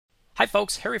Hi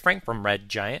folks, Harry Frank from Red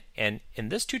Giant, and in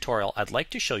this tutorial I'd like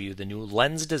to show you the new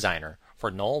Lens Designer for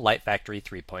Knoll Light Factory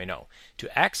 3.0.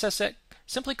 To access it,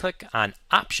 simply click on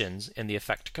Options in the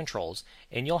Effect Controls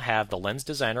and you'll have the Lens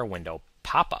Designer window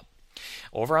pop up.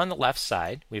 Over on the left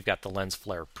side we've got the lens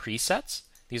flare presets.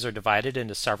 These are divided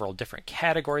into several different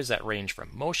categories that range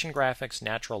from motion graphics,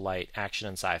 natural light, action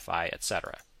and sci-fi,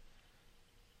 etc.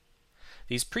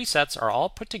 These presets are all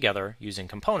put together using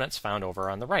components found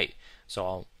over on the right.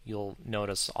 So you'll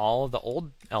notice all of the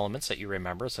old elements that you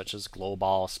remember, such as glow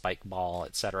ball, spike ball,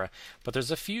 etc. But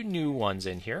there's a few new ones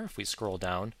in here if we scroll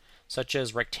down, such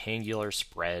as rectangular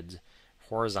spread,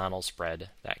 horizontal spread,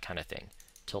 that kind of thing.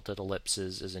 Tilted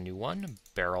ellipses is a new one,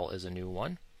 barrel is a new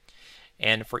one.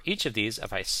 And for each of these,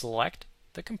 if I select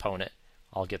the component,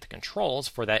 I'll get the controls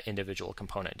for that individual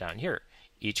component down here.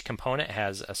 Each component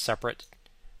has a separate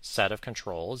set of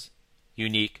controls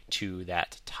unique to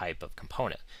that type of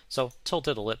component. So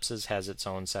tilted ellipses has its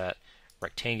own set,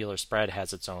 rectangular spread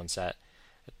has its own set.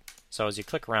 So as you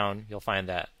click around, you'll find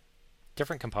that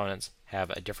different components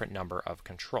have a different number of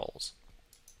controls.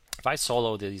 If I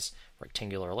solo these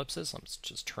rectangular ellipses, let's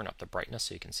just turn up the brightness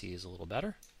so you can see these a little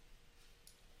better.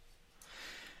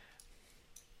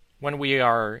 When we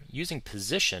are using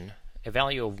position, a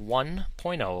value of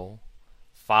 1.0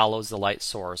 follows the light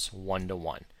source 1 to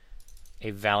 1. A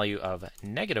value of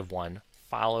 -1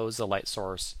 follows the light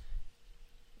source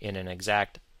in an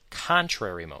exact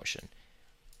contrary motion.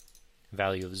 A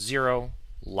value of 0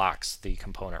 locks the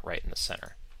component right in the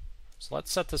center. So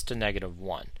let's set this to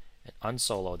 -1 and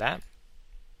unsolo that.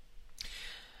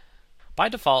 By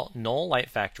default, Knoll Light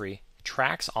Factory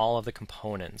tracks all of the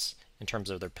components in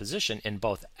terms of their position in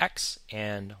both X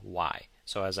and Y.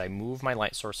 So as I move my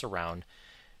light source around,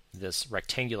 this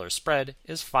rectangular spread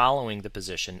is following the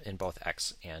position in both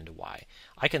X and Y.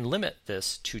 I can limit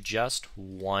this to just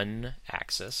one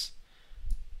axis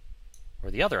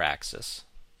or the other axis.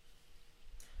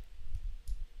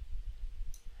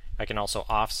 I can also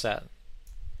offset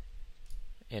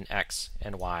in X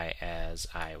and Y as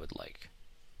I would like.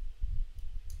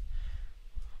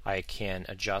 I can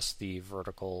adjust the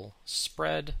vertical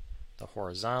spread, the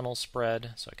horizontal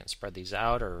spread, so I can spread these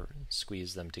out or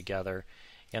squeeze them together.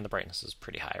 And the brightness is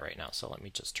pretty high right now, so let me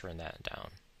just turn that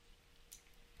down.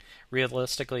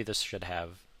 Realistically, this should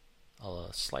have a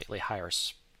slightly higher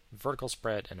vertical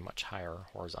spread and a much higher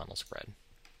horizontal spread.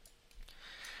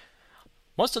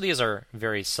 Most of these are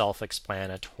very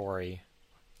self-explanatory.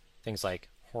 Things like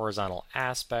horizontal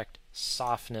aspect,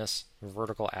 softness,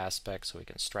 vertical aspect, so we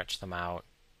can stretch them out,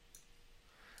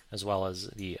 as well as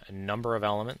the number of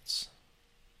elements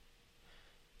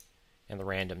and the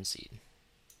random seed.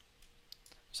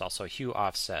 There's also a hue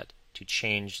offset to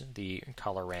change the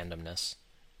color randomness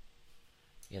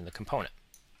in the component.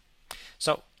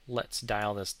 So let's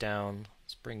dial this down.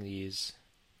 Let's bring these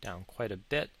down quite a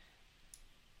bit.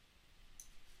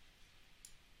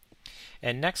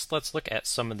 And next, let's look at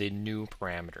some of the new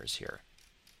parameters here.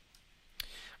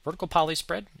 Vertical poly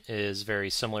spread is very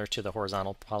similar to the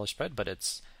horizontal poly spread, but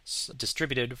it's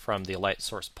distributed from the light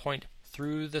source point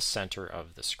through the center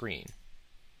of the screen.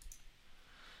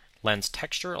 Lens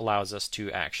texture allows us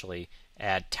to actually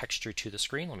add texture to the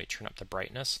screen. Let me turn up the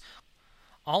brightness.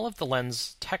 All of the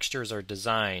lens textures are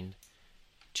designed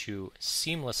to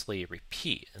seamlessly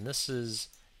repeat, and this is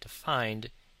defined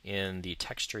in the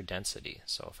texture density.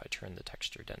 So if I turn the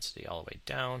texture density all the way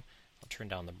down, I'll turn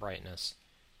down the brightness.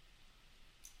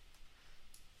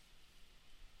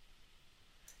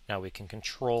 Now we can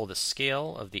control the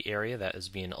scale of the area that is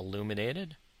being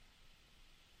illuminated.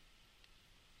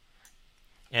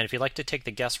 And if you'd like to take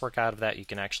the guesswork out of that, you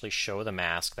can actually show the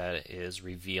mask that is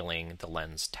revealing the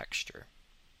lens texture.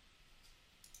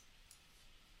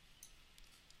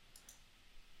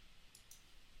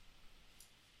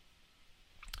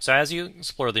 So as you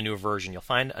explore the new version, you'll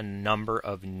find a number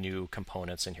of new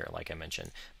components in here, like I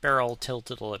mentioned. Barrel,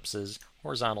 tilted ellipses,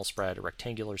 horizontal spread,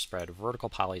 rectangular spread, vertical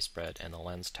poly spread, and the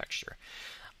lens texture.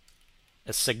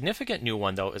 A significant new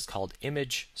one, though, is called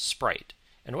Image Sprite.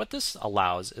 And what this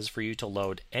allows is for you to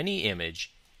load any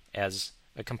image as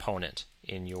a component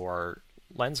in your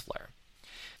lens flare.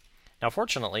 Now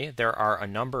fortunately, there are a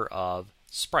number of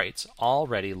sprites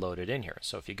already loaded in here.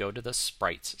 So if you go to the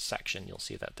sprites section, you'll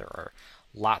see that there are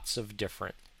lots of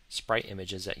different sprite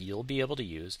images that you'll be able to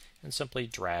use and simply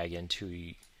drag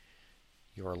into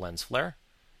your lens flare.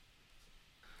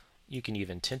 You can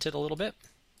even tint it a little bit,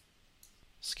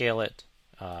 scale it,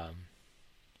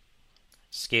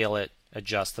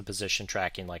 adjust the position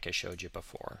tracking like I showed you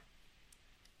before.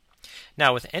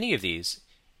 Now with any of these,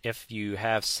 if you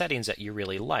have settings that you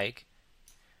really like,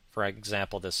 For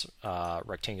example, this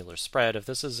rectangular spread, if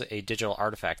this is a digital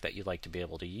artifact that you'd like to be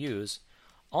able to use,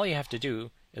 all you have to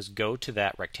do is go to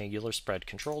that rectangular spread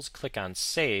controls, click on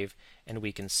Save, and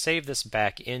we can save this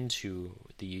back into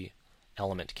the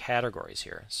element categories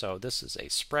here. So this is a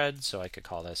spread, so I could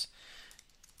call this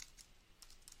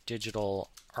digital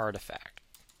artifact.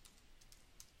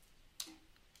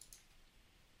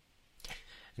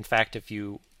 In fact, if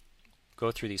you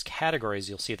go through these categories,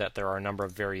 you'll see that there are a number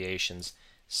of variations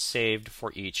saved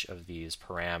for each of these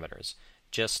parameters,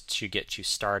 just to get you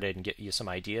started and get you some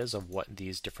ideas of what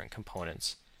these different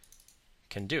components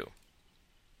can do.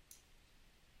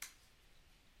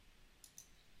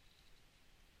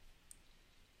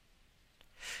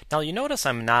 Now you notice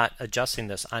I'm not adjusting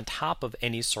this on top of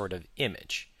any sort of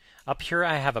image. Up here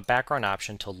I have a background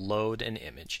option to load an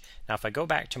image. Now if I go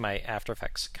back to my After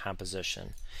Effects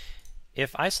composition,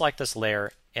 if I select this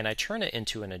layer and I turn it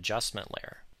into an adjustment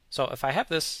layer, so if I have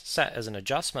this set as an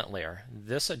adjustment layer,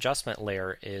 this adjustment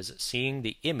layer is seeing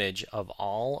the image of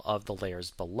all of the layers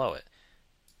below it.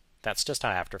 That's just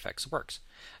how After Effects works.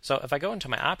 So if I go into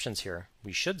my options here,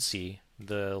 we should see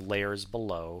the layers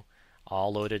below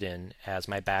all loaded in as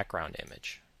my background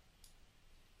image.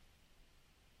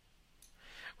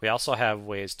 We also have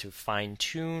ways to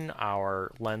fine-tune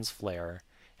our lens flare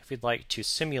if we'd like to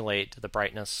simulate the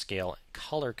brightness, scale, and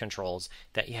color controls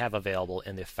that you have available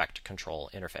in the Effect Control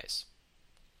interface.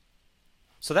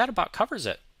 So that about covers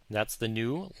it. That's the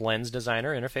new Lens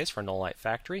Designer interface for Knoll Light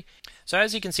Factory. So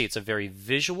as you can see, it's a very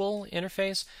visual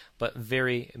interface, but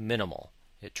very minimal.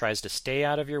 It tries to stay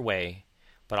out of your way,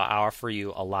 but I'll offer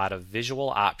you a lot of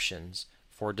visual options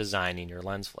for designing your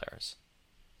lens flares.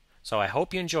 So I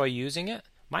hope you enjoy using it.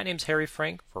 My name's Harry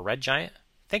Frank for Red Giant.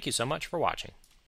 Thank you so much for watching.